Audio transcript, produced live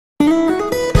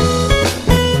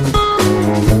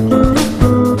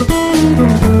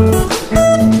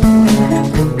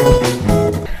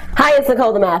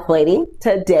Nicole, the Math Lady.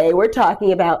 Today we're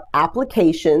talking about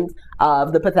applications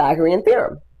of the Pythagorean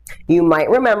Theorem. You might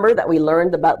remember that we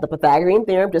learned about the Pythagorean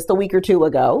Theorem just a week or two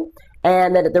ago,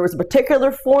 and that there was a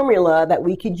particular formula that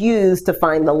we could use to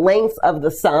find the lengths of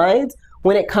the sides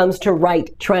when it comes to right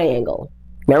triangle.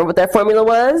 Remember what that formula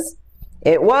was?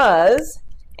 It was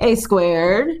a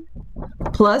squared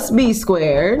plus b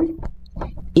squared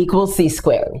equals c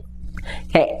squared.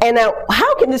 Okay, and now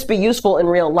how can this be useful in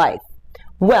real life?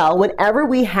 Well, whenever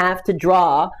we have to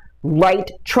draw right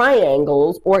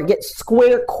triangles or get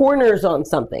square corners on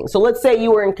something. So let's say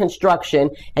you were in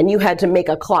construction and you had to make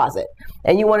a closet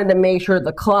and you wanted to make sure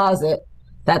the closet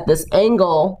that this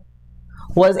angle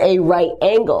was a right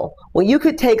angle. Well, you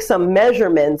could take some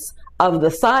measurements of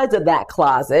the sides of that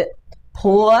closet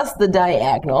plus the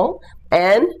diagonal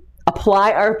and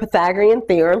apply our Pythagorean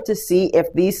theorem to see if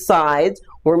these sides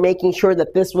were making sure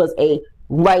that this was a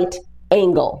right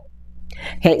angle.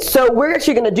 Okay, so we're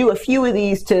actually going to do a few of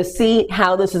these to see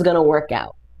how this is going to work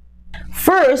out.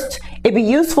 First, it'd be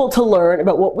useful to learn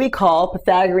about what we call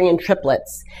Pythagorean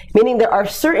triplets, meaning there are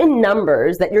certain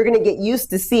numbers that you're going to get used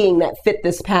to seeing that fit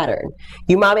this pattern.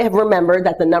 You might have remembered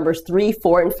that the numbers 3,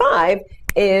 4, and 5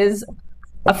 is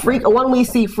a one we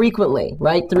see frequently,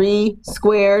 right? 3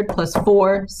 squared plus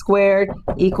 4 squared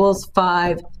equals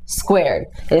 5 squared.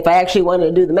 And if I actually wanted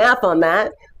to do the math on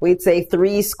that, we'd say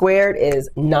 3 squared is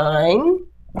 9,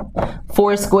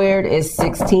 4 squared is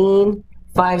 16,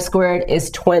 5 squared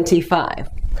is 25.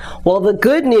 Well, the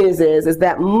good news is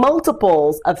that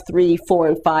multiples of 3, 4,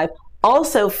 and 5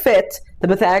 also fit the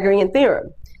Pythagorean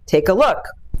theorem. Take a look.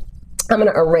 I'm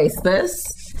going to erase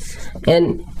this,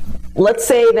 and let's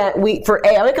say that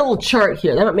I'll make a little chart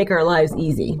here. That might make our lives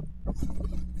easy.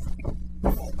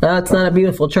 It's not a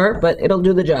beautiful chart, but it'll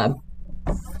do the job.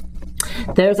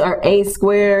 There's our a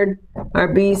squared,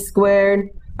 our b squared,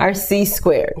 our c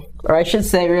squared. Or I should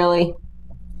say, really,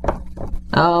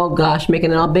 oh gosh,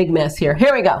 making it all big mess here.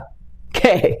 Here we go.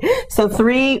 Okay, so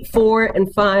 3, 4,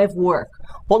 and 5 work.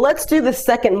 Well, let's do the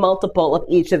second multiple of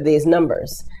each of these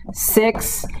numbers.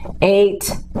 6,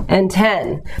 8, and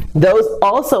 10. Those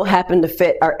also happen to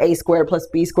fit our a squared plus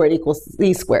b squared equals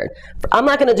c squared. I'm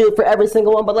not going to do it for every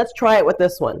single one, but let's try it with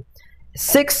this one.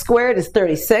 6 squared is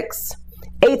 36.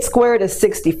 8 squared is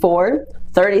 64.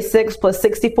 36 plus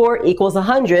 64 equals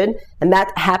 100, and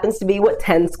that happens to be what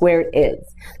 10 squared is.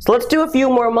 So let's do a few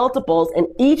more multiples, and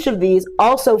each of these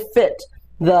also fit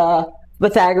the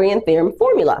Pythagorean theorem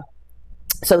formula.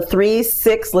 So 3,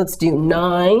 6, let's do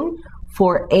 9,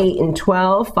 4, 8, and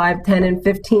 12, 5, 10, and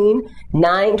 15.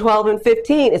 9, 12, and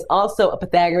 15 is also a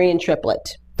Pythagorean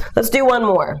triplet. Let's do one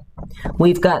more.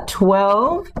 We've got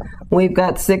 12, we've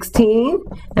got 16,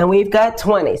 and we've got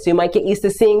 20. So you might get used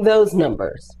to seeing those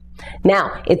numbers.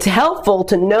 Now, it's helpful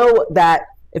to know that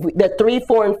that 3,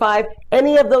 4, and 5,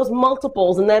 any of those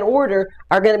multiples in that order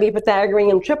are going to be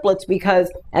Pythagorean triplets,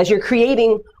 because as you're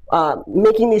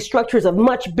making these structures of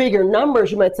much bigger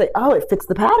numbers, you might say, oh, it fits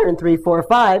the pattern 3, 4,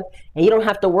 5, and you don't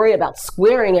have to worry about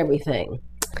squaring everything.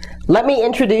 Let me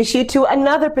introduce you to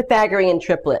another Pythagorean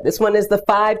triplet. This one is the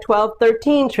 5, 12,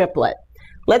 13 triplet.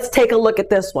 Let's take a look at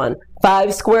this one.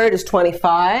 5 squared is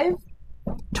 25.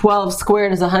 12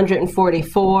 squared is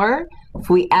 144. If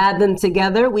we add them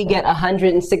together, we get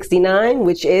 169,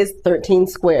 which is 13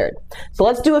 squared. So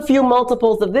let's do a few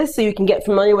multiples of this so you can get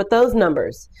familiar with those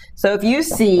numbers. So if you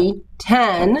see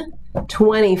 10,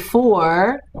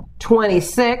 24,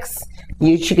 26,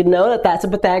 you should know that that's a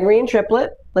Pythagorean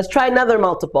triplet. Let's try another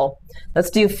multiple. Let's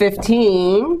do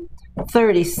 15,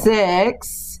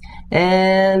 36,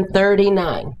 and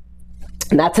 39.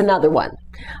 And that's another one.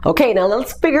 Okay, now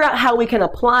let's figure out how we can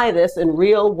apply this in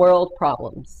real-world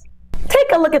problems.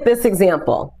 Take a look at this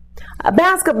example. A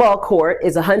basketball court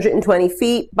is 120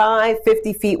 feet by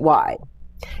 50 feet wide.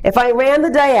 If I ran the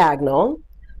diagonal,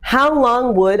 how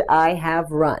long would I have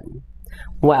run?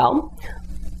 Well,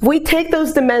 if we take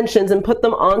those dimensions and put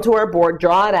them onto our board,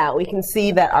 draw it out, we can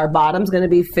see that our bottom's going to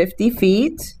be 50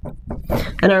 feet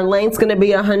and our length's going to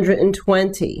be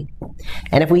 120.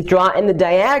 And if we draw in the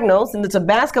diagonal, since it's a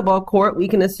basketball court, we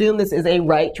can assume this is a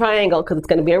right triangle because it's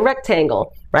going to be a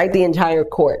rectangle, right? The entire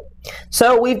court.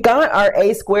 So we've got our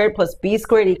a squared plus b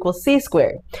squared equals c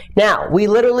squared. Now, we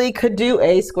literally could do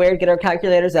a squared, get our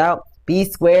calculators out, b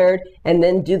squared, and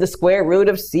then do the square root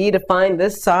of c to find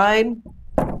this side.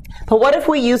 But what if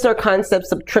we use our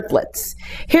concepts of triplets?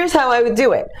 Here's how I would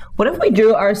do it. What if we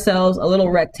drew ourselves a little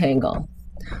rectangle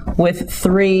with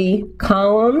 3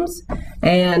 columns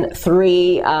and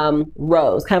 3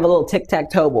 rows, kind of a little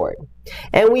tic-tac-toe board.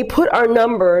 And we put our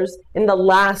numbers in the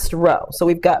last row. So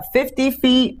we've got 50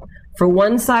 feet for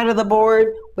one side of the board,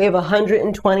 we have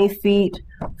 120 feet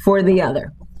for the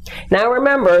other. Now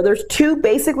remember, there's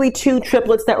basically two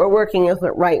triplets that we're working with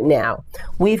right now.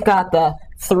 We've got the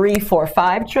 3, 4,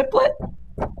 5 triplet,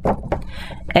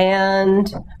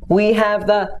 and we have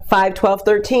the 5, 12,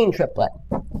 13 triplet.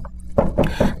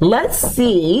 Let's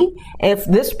see if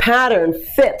this pattern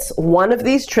fits one of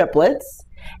these triplets,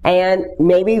 and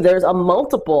maybe there's a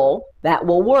multiple that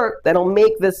will work that'll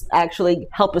make this actually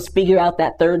help us figure out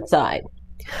that third side.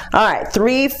 All right,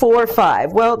 3, 4,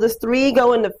 5. Well, does 3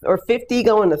 go into, or 50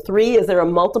 go into 3? Is there a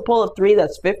multiple of 3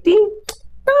 that's 50?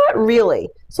 Not really.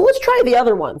 So let's try the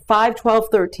other one, 5, 12,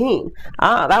 13.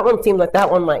 That one seems like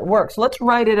that one might work. So let's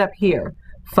write it up here,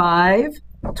 5,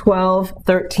 12,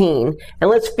 13. And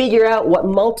let's figure out what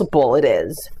multiple it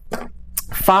is.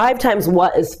 5 times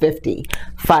what is 50?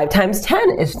 5 times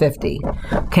 10 is 50.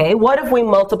 Okay, what if we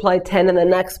multiply 10 in the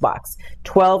next box?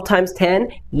 12 times 10,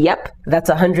 yep, that's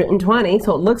 120.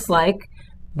 So it looks like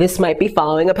this might be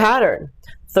following a pattern.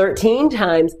 13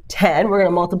 times 10, we're going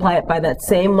to multiply it by that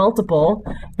same multiple,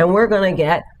 and we're going to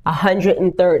get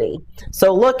 130.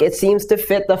 So look, it seems to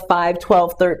fit the 5,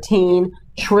 12, 13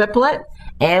 triplet.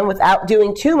 And without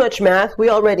doing too much math, we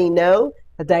already know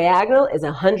the diagonal is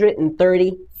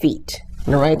 130 feet.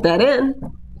 I'm going to write that in.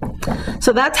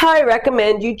 So that's how I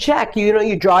recommend you check.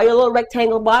 You draw your little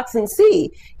rectangle box and see,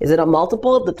 is it a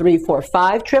multiple of the 3, 4,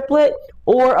 5 triplet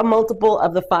or a multiple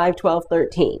of the 5, 12,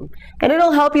 13? And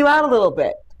it'll help you out a little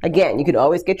bit. Again, you could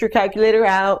always get your calculator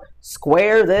out,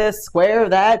 square this, square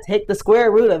that, take the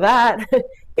square root of that.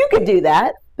 You could do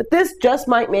that, but this just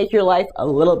might make your life a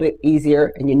little bit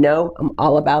easier, and I'm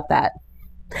all about that.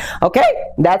 Okay,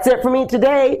 that's it for me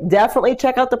today. Definitely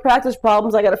check out the practice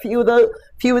problems. I got a few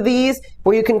of these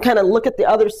where you can kind of look at the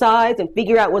other sides and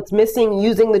figure out what's missing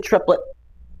using the triplet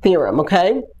theorem,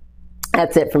 okay?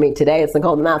 That's it for me today. It's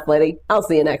Nicole, the Math Lady. I'll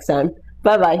see you next time.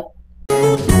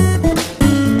 Bye-bye.